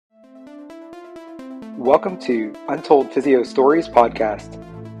Welcome to Untold Physio Stories podcast,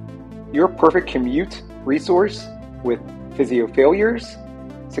 your perfect commute resource with physio failures,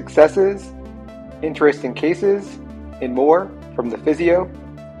 successes, interesting cases, and more from the physio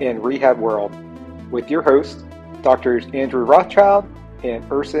and rehab world with your hosts, Drs. Andrew Rothschild and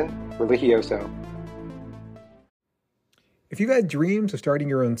Urson Religioso. If you've had dreams of starting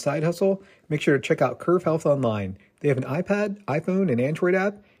your own side hustle, make sure to check out Curve Health Online. They have an iPad, iPhone, and Android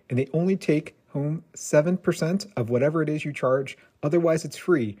app, and they only take home 7% of whatever it is you charge. Otherwise, it's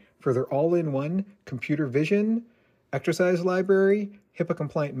free for their all-in-one computer vision, exercise library,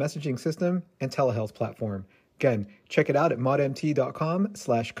 HIPAA-compliant messaging system, and telehealth platform. Again, check it out at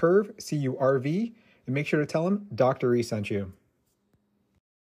modmt.com/curve, C-U-R-V, and make sure to tell them Dr. E sent you.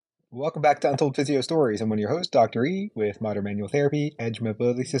 Welcome back to Untold Physio Stories. I'm one of your hosts, Dr. E, with Modern Manual Therapy, Edge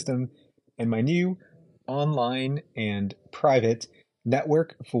Mobility System, and my new online and private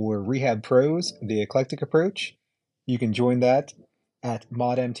network for rehab pros, the Eclectic Approach. You can join that at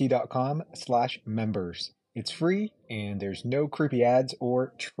modmt.com/members. It's free and there's no creepy ads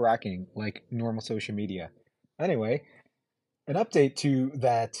or tracking like normal social media. Anyway, an update to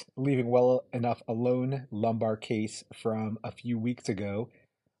that leaving well enough alone lumbar case from a few weeks ago.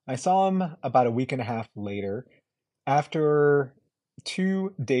 I saw him about a week and a half later after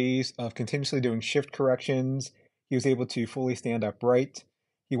 2 days of continuously doing shift corrections. He was able to fully stand upright.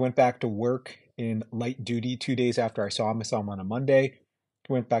 He went back to work in light duty 2 days after I saw him. I saw him on a Monday.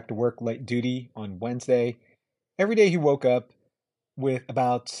 He went back to work light duty on Wednesday. Every day he woke up with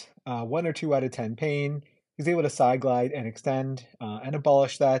about 1 or 2 out of 10 pain. He was able to side glide and extend and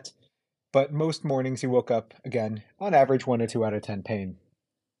abolish that. But most mornings he woke up, again, on average 1 or 2 out of 10 pain.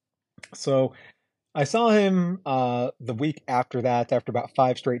 So I saw him the week after that, after about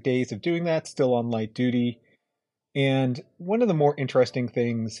 5 straight days of doing that, still on light duty. And one of the more interesting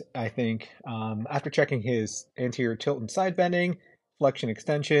things, I think, after checking his anterior tilt and side bending, flexion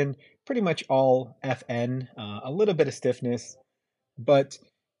extension, pretty much all FN, a little bit of stiffness. But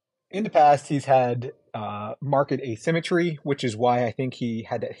in the past, he's had marked asymmetry, which is why I think he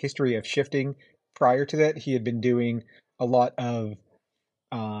had a history of shifting. Prior to that, he had been doing a lot of,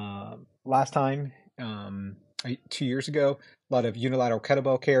 last time, 2 years ago, a lot of unilateral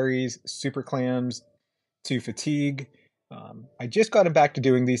kettlebell carries, super clams to fatigue. I just got him back to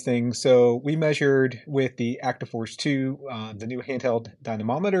doing these things. So we measured with the ActiveForce 2, the new handheld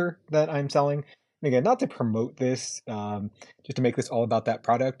dynamometer that I'm selling. And again, not to promote this, just to make this all about that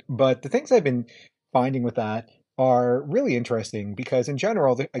product, but the things I've been finding with that are really interesting because in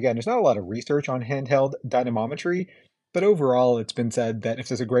general, again, there's not a lot of research on handheld dynamometry, but overall it's been said that if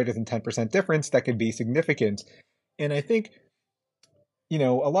there's a greater than 10% difference, that could be significant. And I think,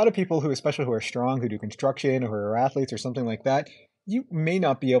 a lot of people especially who are strong, who do construction or who are athletes or something like that, you may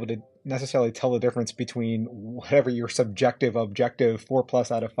not be able to necessarily tell the difference between whatever your subjective objective 4+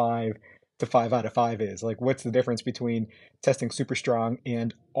 out of 5 to 5 out of 5 is. Like, what's the difference between testing super strong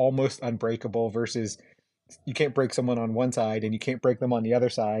and almost unbreakable versus you can't break someone on one side and you can't break them on the other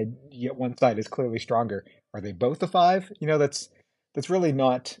side, yet one side is clearly stronger. Are they both a 5? That's really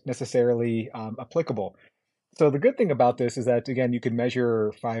not necessarily applicable. So the good thing about this is that, again, you can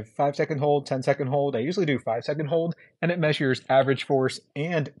measure 5-second hold, 10-second hold. I usually do 5-second hold, and it measures average force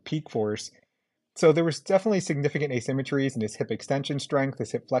and peak force. So there was definitely significant asymmetries in his hip extension strength,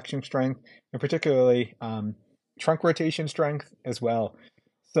 his hip flexion strength, and particularly trunk rotation strength as well.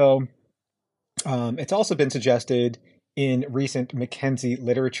 So it's also been suggested in recent McKenzie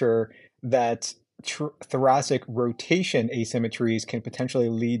literature that thoracic rotation asymmetries can potentially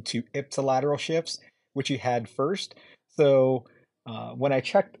lead to ipsilateral shifts, which he had first. So when I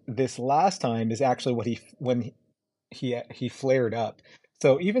checked this last time is actually when he flared up.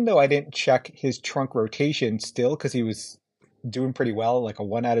 So even though I didn't check his trunk rotation still, because he was doing pretty well, like a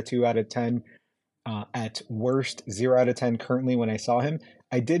 1 out of 2 out of 10, at worst 0 out of 10 currently when I saw him,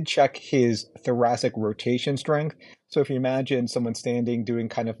 I did check his thoracic rotation strength. So if you imagine someone standing doing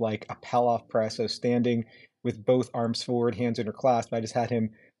kind of like a Palloff press, so standing with both arms forward, hands interclasped, I just had him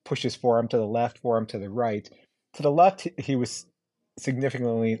push his forearm to the left, forearm to the right. To the left, he was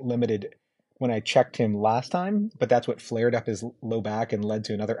significantly limited when I checked him last time, but that's what flared up his low back and led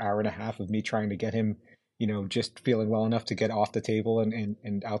to another hour and a half of me trying to get him, just feeling well enough to get off the table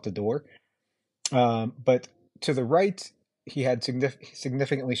and out the door. But to the right, he had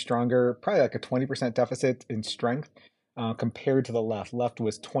significantly stronger, probably like a 20% deficit in strength compared to the left. Left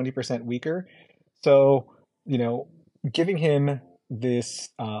was 20% weaker. So, giving him this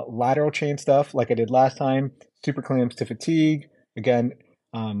lateral chain stuff like I did last time, super clams to fatigue, again,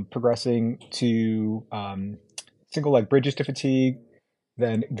 progressing to single leg bridges to fatigue,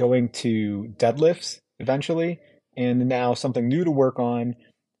 then going to deadlifts eventually, and now something new to work on,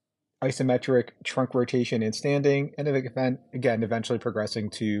 isometric trunk rotation and standing, and again, eventually progressing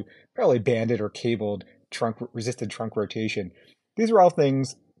to probably banded or cabled resisted trunk rotation. These are all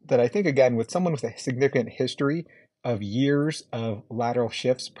things that I think, again, with someone with a significant history of years of lateral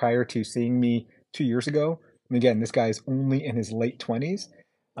shifts prior to seeing me 2 years ago, and again, this guy is only in his late 20s,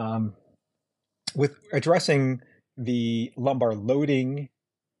 with addressing the lumbar loading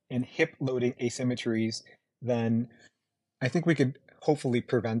and hip loading asymmetries, then I think we could hopefully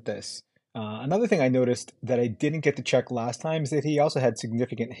prevent this. Another thing I noticed that I didn't get to check last time is that he also had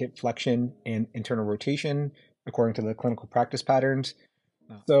significant hip flexion and internal rotation, according to the clinical practice patterns.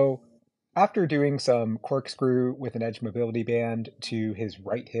 So after doing some corkscrew with an edge mobility band to his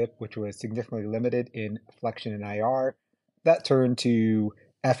right hip, which was significantly limited in flexion and IR, that turned to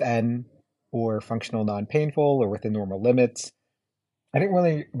FN, or functional non-painful, or within normal limits. I didn't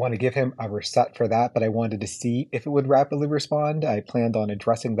really want to give him a reset for that, but I wanted to see if it would rapidly respond. I planned on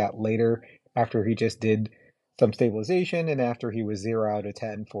addressing that later after he just did some stabilization and after he was 0 out of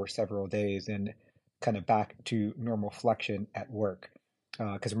 10 for several days and kind of back to normal flexion at work.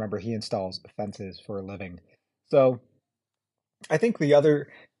 Because remember, he installs fences for a living. So I think the other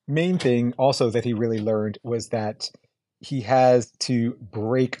main thing also that he really learned was that he has to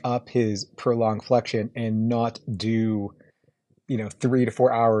break up his prolonged flexion and not do 3 to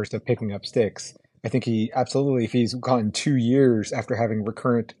 4 hours of picking up sticks. I think he absolutely, if he's gone 2 years after having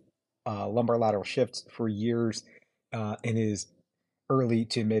recurrent lumbar lateral shifts for years in his early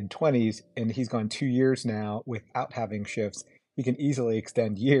to mid 20s, and he's gone 2 years now without having shifts, he can easily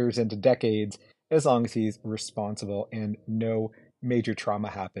extend years into decades as long as he's responsible and no major trauma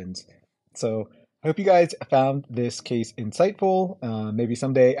happens. So I hope you guys found this case insightful. Maybe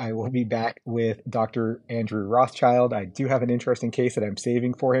someday I will be back with Dr. Andrew Rothschild. I do have an interesting case that I'm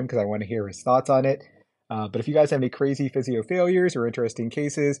saving for him because I want to hear his thoughts on it. But if you guys have any crazy physio failures or interesting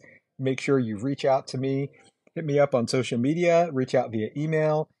cases, make sure you reach out to me. Hit me up on social media, reach out via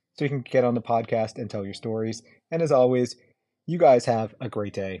email so you can get on the podcast and tell your stories. And as always, you guys have a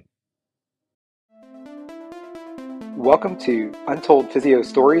great day. Welcome to Untold Physio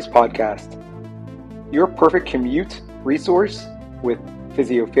Stories podcast, your perfect commute resource with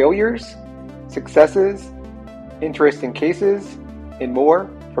physio failures, successes, interesting cases, and more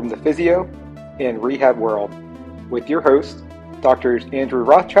from the physio and rehab world, with your hosts, Drs. Andrew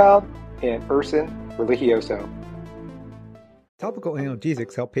Rothschild and Urson Religioso. Topical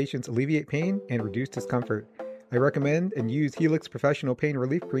analgesics help patients alleviate pain and reduce discomfort. I recommend and use Helix Professional Pain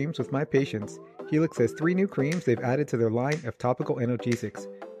Relief Creams with my patients. Helix has 3 new creams they've added to their line of topical analgesics.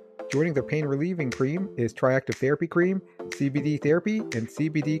 Joining their pain relieving cream is Triactive Therapy Cream, CBD Therapy, and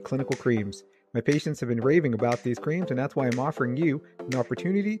CBD Clinical Creams. My patients have been raving about these creams, and that's why I'm offering you an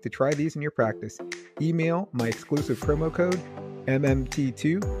opportunity to try these in your practice. Email my exclusive promo code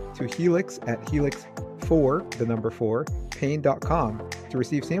MMT2 to Helix at helix4pain.com to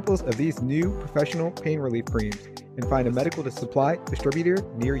receive samples of these new professional pain relief creams and find a medical supply distributor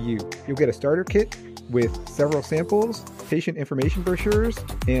near you. You'll get a starter kit with several samples, patient information brochures,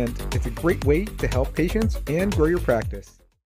 and it's a great way to help patients and grow your practice.